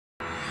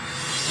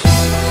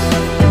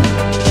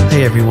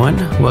Hey everyone,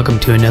 welcome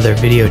to another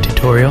video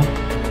tutorial.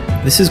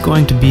 This is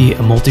going to be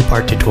a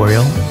multi-part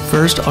tutorial.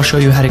 First, I'll show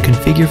you how to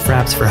configure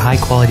FRAPS for high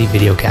quality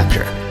video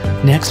capture.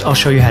 Next, I'll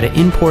show you how to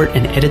import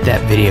and edit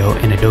that video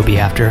in Adobe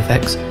After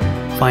Effects.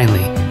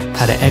 Finally,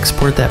 how to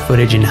export that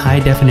footage in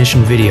high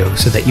definition video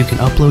so that you can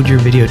upload your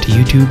video to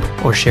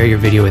YouTube or share your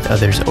video with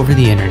others over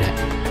the internet.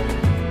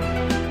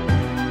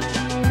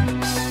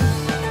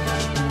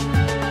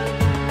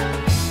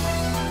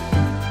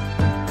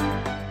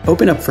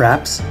 Open up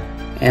FRAPS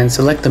and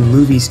select the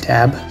Movies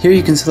tab. Here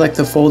you can select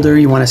the folder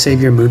you want to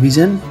save your movies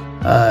in.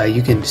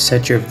 You can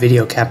set your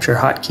video capture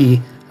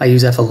hotkey. I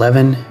use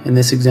F11 in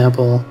this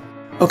example.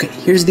 Okay,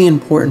 here's the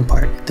important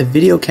part, the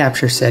video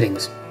capture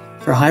settings.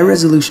 For high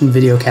resolution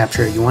video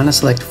capture, you want to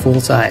select full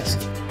size.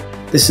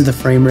 This is the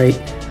frame rate.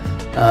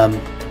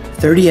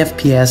 30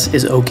 FPS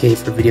is okay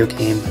for video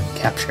game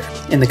capture.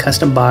 In the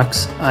custom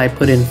box, I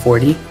put in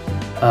 40.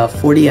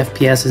 40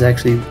 FPS is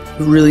actually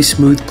really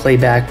smooth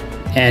playback,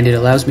 and it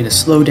allows me to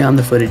slow down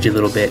the footage a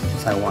little bit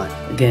if I want.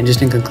 Again,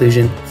 just in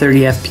conclusion,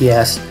 30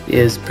 FPS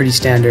is pretty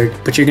standard,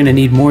 but you're gonna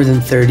need more than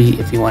 30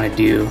 if you wanna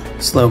do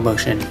slow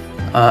motion.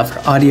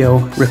 For audio,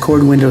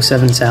 record Windows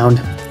 7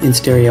 sound in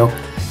stereo.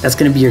 That's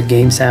gonna be your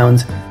game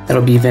sounds.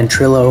 That'll be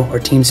Ventrilo or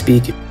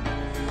TeamSpeak.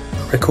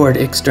 Record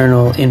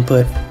external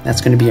input.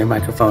 That's gonna be your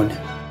microphone.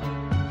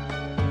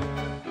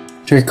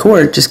 To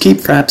record, just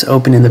keep FRAPS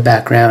open in the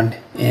background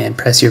and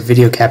press your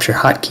video capture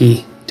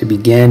hotkey to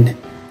begin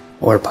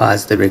or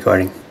pause the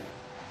recording.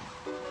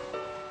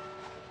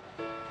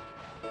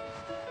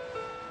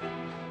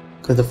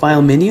 Go to the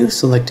File menu,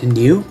 select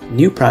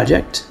New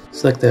Project,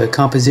 select the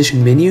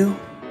Composition menu,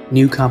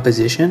 New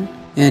Composition,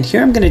 and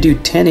here I'm going to do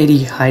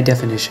 1080 High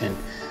Definition.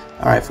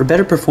 Alright, for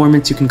better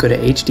performance you can go to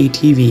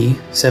HDTV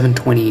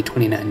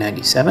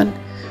 720x2997.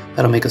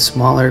 That'll make a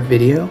smaller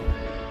video,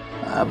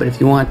 but if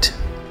you want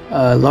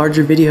a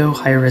larger video,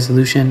 higher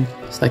resolution,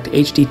 select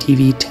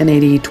HDTV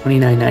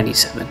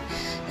 1080x2997.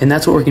 And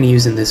that's what we're going to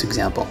use in this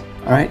example.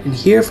 Alright, and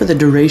here for the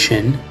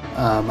duration,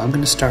 I'm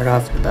going to start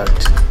off at about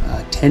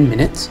 10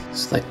 minutes.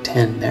 Select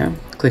 10 there,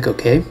 click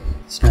OK.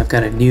 So now I've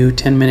got a new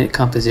 10-minute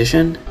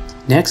composition.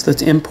 Next,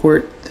 let's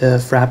import the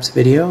FRAPS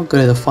video. Go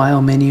to the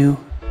File menu,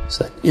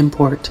 select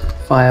Import,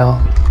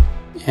 File,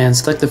 and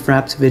select the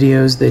FRAPS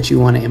videos that you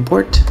want to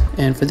import.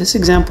 And for this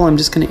example, I'm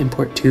just going to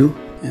import 2,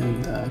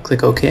 and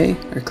click OK,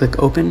 or click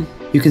Open.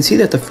 You can see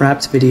that the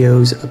FRAPS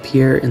videos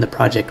appear in the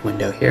project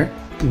window here.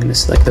 I'm going to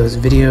select those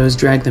videos,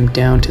 drag them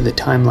down to the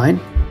timeline,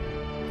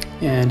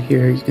 and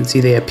here you can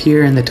see they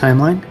appear in the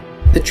timeline.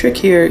 The trick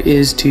here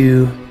is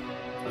to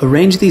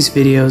arrange these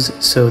videos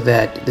so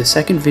that the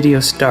second video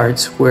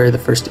starts where the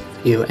first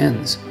video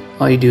ends.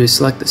 All you do is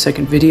select the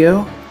second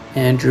video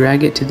and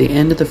drag it to the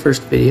end of the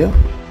first video,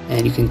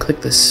 and you can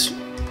click this.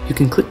 You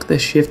can click the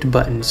Shift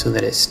button so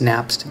that it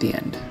snaps to the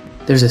end.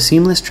 There's a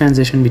seamless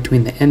transition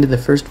between the end of the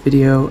first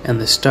video and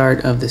the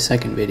start of the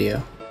second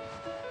video.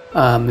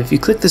 If you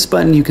click this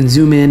button, you can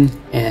zoom in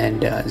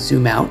and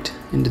zoom out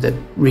into the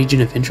region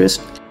of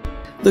interest.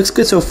 Looks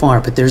good so far,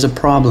 but there's a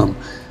problem.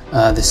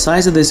 The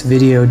size of this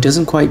video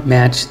doesn't quite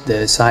match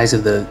the size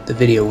of the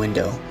video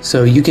window.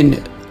 So you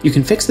can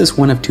fix this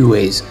one of two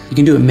ways. You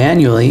can do it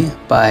manually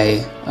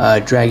by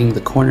dragging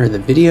the corner of the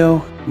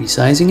video,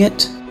 resizing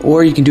it,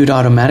 or you can do it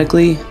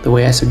automatically. The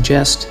way I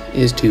suggest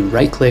is to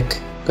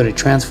right-click, go to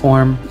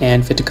Transform,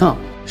 and Fit to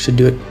Comp. Should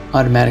do it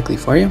automatically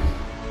for you.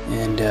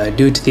 And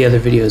do it to the other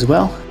video as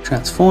well.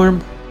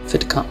 Transform,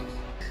 Fit to Comp.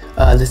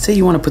 Let's say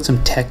you want to put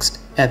some text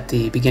at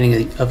the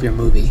beginning of your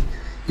movie.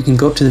 You can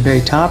go up to the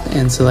very top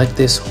and select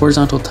this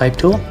horizontal type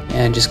tool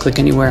and just click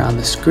anywhere on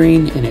the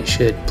screen and it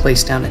should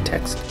place down a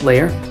text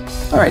layer.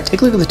 Alright,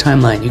 take a look at the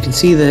timeline. You can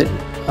see that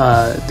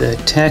the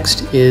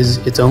text is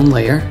its own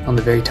layer on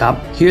the very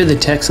top. Here the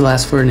text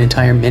lasts for an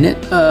entire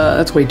minute.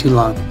 That's way too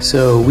long.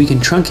 So we can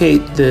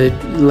truncate the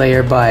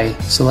layer by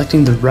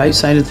selecting the right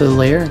side of the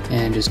layer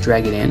and just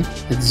drag it in.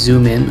 Let's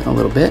zoom in a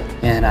little bit.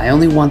 And I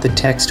only want the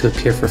text to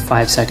appear for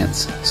 5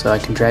 seconds. So I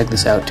can drag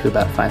this out to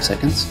about 5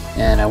 seconds.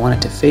 And I want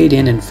it to fade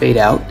in and fade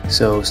out.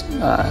 So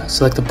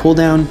select the pull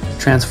down,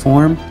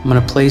 transform. I'm going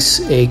to place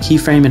a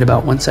keyframe at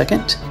about 1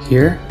 second.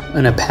 Here,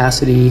 an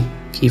opacity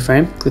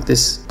keyframe. Click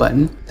this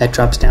button. That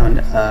drops down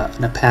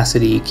an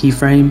opacity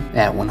keyframe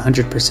at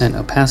 100%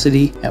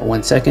 opacity at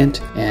 1 second,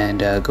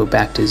 and go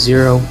back to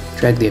 0.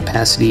 Drag the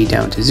opacity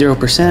down to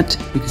 0%.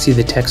 You can see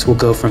the text will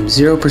go from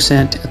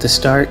 0% at the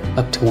start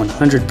up to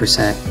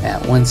 100%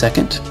 at 1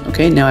 second.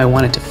 Okay, now I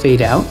want it to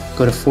fade out.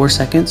 Go to 4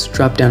 seconds,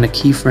 drop down a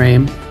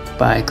keyframe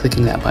by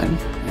clicking that button,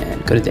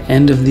 and go to the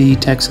end of the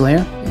text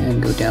layer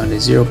and go down to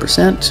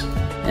 0%.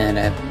 And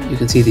you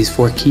can see these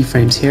 4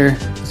 keyframes here.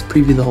 Let's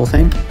preview the whole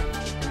thing.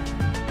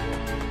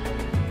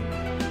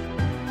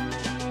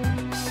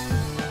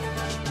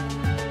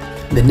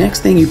 The next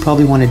thing you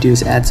probably want to do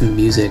is add some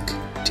music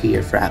to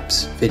your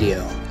FRAPS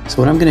video.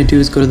 So what I'm going to do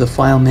is go to the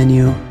File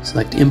menu,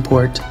 select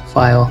Import,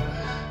 File.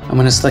 I'm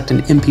going to select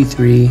an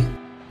MP3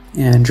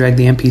 and drag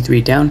the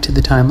MP3 down to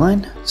the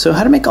timeline. So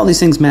how to make all these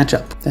things match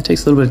up? That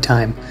takes a little bit of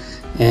time,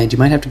 and you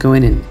might have to go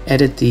in and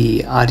edit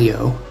the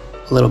audio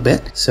a little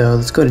bit. So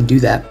let's go ahead and do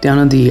that. Down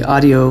on the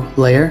audio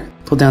layer,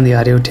 pull down the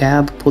audio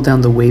tab, pull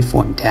down the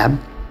waveform tab,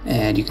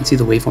 and you can see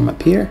the waveform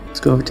up here. Let's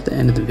go over to the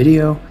end of the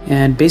video.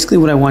 And basically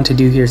what I want to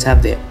do here is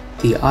have the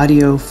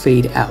audio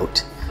fade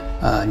out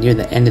near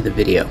the end of the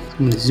video. I'm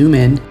going to zoom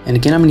in, and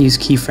again I'm going to use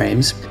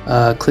keyframes.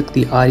 Click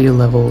the audio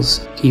levels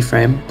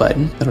keyframe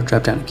button. That'll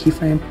drop down a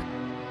keyframe.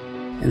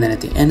 And then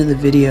at the end of the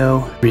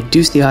video,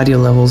 reduce the audio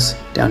levels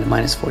down to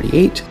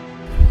 -48.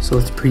 So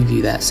let's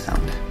preview that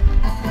sound.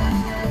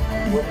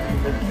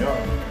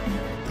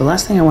 The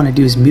last thing I want to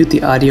do is mute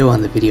the audio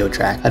on the video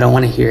track. I don't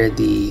want to hear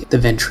the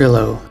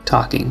ventrilo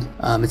talking.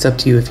 It's up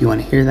to you if you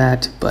want to hear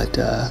that, but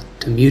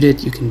to mute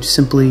it, you can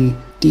simply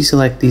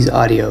deselect these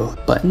audio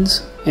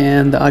buttons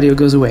and the audio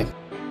goes away.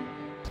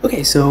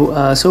 Okay,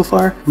 so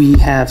far we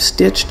have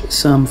stitched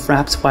some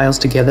FRAPS files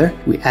together.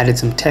 We added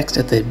some text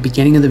at the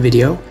beginning of the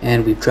video,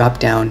 and we've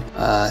dropped down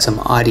some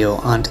audio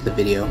onto the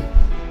video.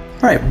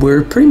 Alright,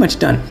 we're pretty much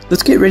done.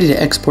 Let's get ready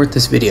to export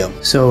this video.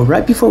 So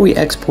right before we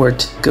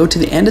export, go to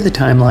the end of the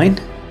timeline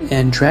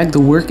and drag the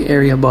work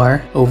area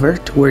bar over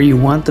to where you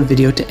want the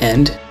video to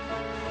end.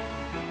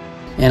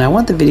 And I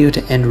want the video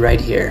to end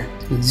right here.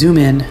 Zoom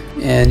in,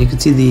 and you can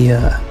see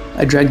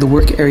I dragged the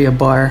work area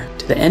bar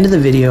to the end of the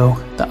video.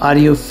 The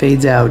audio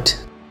fades out.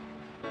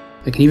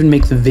 I can even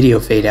make the video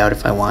fade out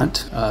if I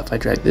want. If I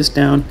drag this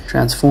down,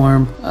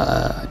 transform,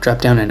 drop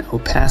down an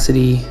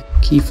opacity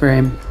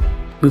keyframe,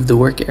 move the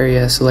work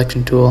area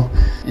selection tool,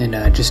 and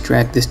just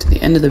drag this to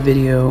the end of the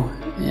video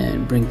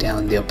and bring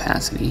down the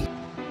opacity.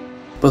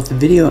 Both the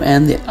video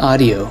and the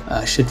audio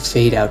should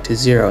fade out to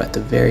 0 at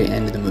the very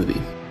end of the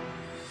movie.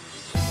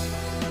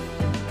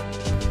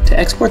 To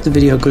export the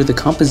video, go to the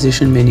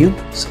composition menu,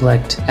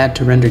 select add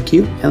to render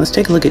queue, and let's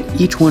take a look at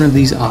each one of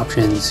these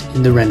options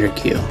in the render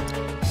queue.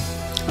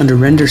 Under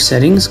render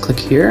settings, click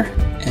here,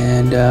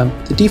 and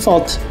the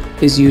default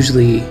is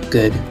usually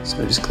good,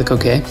 so just click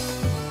OK.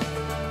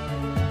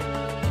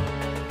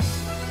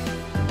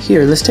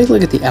 Here, let's take a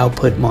look at the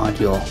output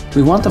module.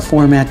 We want the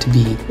format to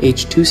be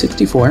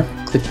H.264.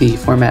 Click the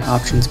Format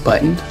Options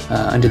button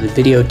under the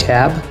Video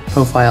tab,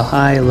 Profile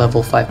High,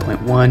 Level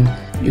 5.1.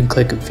 You can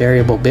click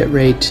Variable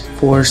Bitrate.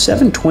 For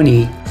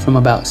 720, from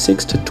about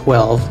 6 to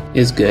 12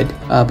 is good,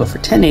 but for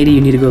 1080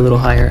 you need to go a little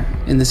higher.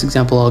 In this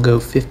example, I'll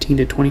go 15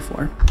 to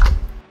 24.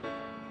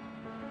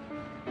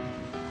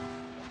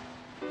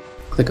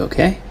 Click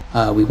OK.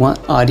 We want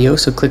audio,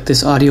 so click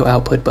this Audio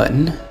Output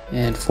button,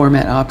 and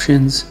Format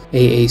Options,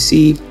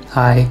 AAC,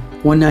 High,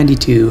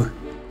 192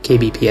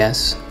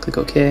 kbps. Click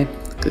OK.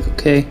 Click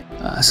OK.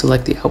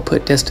 Select the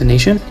output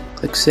destination.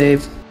 Click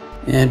Save,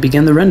 and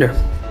begin the render.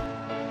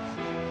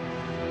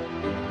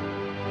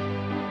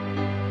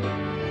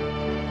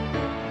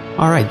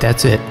 Alright,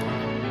 that's it.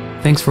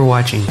 Thanks for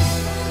watching.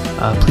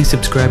 Please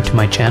subscribe to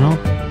my channel,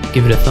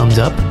 give it a thumbs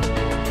up,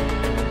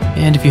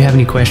 and if you have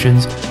any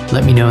questions,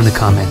 let me know in the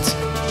comments.